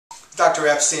Dr.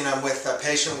 Epstein. I'm with a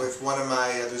patient with one of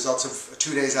my the results of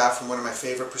 2 days out from one of my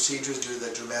favorite procedures due to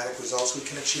the dramatic results we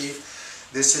can achieve.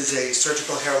 This is a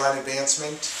surgical hairline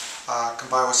advancement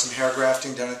combined with some hair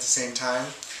grafting done at the same time.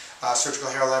 Surgical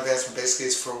hairline advancement basically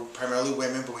is for primarily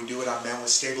women, but we do it on men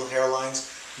with stable hairlines.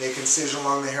 Make incision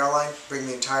along the hairline, bring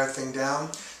the entire thing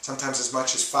down, sometimes as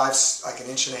much as like 1.5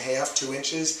 inches, 2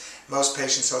 inches. Most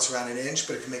patients, so it's around 1 inch,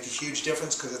 but it can make a huge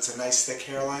difference because it's a nice thick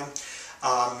hairline.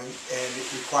 And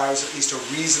it requires at least a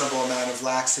reasonable amount of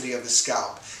laxity of the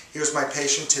scalp. Here's my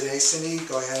patient today, Cindy.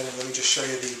 Go ahead and let me just show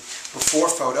you the before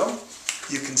photo.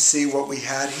 You can see what we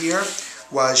had here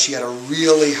was she had a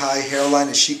really high hairline,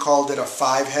 and she called it a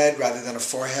 5-head rather than a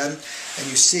 4-head. And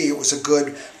you see it was a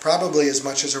good, probably as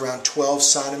much as around 12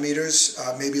 centimeters,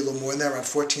 maybe a little more than that, around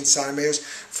 14 centimeters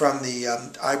from the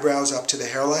eyebrows up to the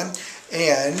hairline.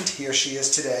 And here she is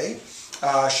today.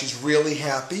 She's really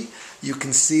happy. You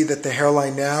can see that the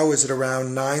hairline now is at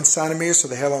around 9 centimeters, so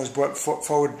the hairline was brought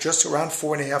forward just around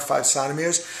 4.5, 5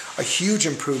 centimeters. A huge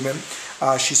improvement.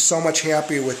 She's so much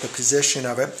happier with the position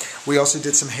of it. We also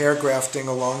did some hair grafting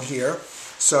along here.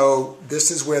 So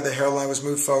this is where the hairline was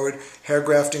moved forward. Hair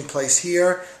grafting place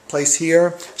here,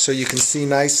 so you can see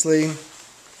nicely,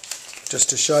 just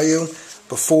to show you,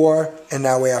 before and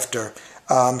now after.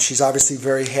 She's obviously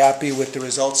very happy with the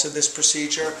results of this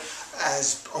procedure,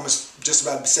 as almost just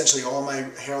about essentially all my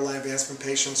hairline advancement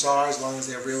patients are, as long as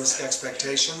they have realistic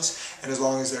expectations and as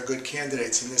long as they're good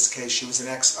candidates. In this case, she was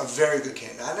a very good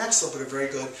candidate. Not an excellent, but a very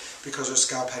good, because her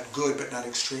scalp had good but not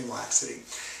extreme laxity.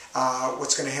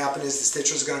 What's going to happen is the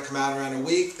stitches are going to come out around a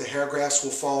week. The hair grafts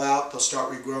will fall out. They'll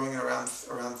start regrowing in around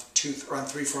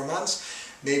 3-4 months.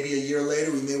 Maybe a year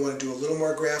later, we may want to do a little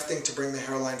more grafting to bring the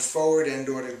hairline forward and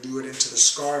or to do it into the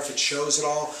scar if it shows at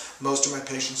all. Most of my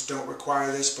patients don't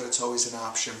require this, but it's always an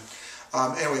option.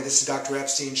 Anyway, this is Dr.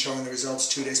 Epstein showing the results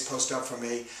 2 days post-op from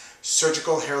a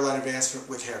surgical hairline advancement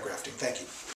with hair grafting. Thank you.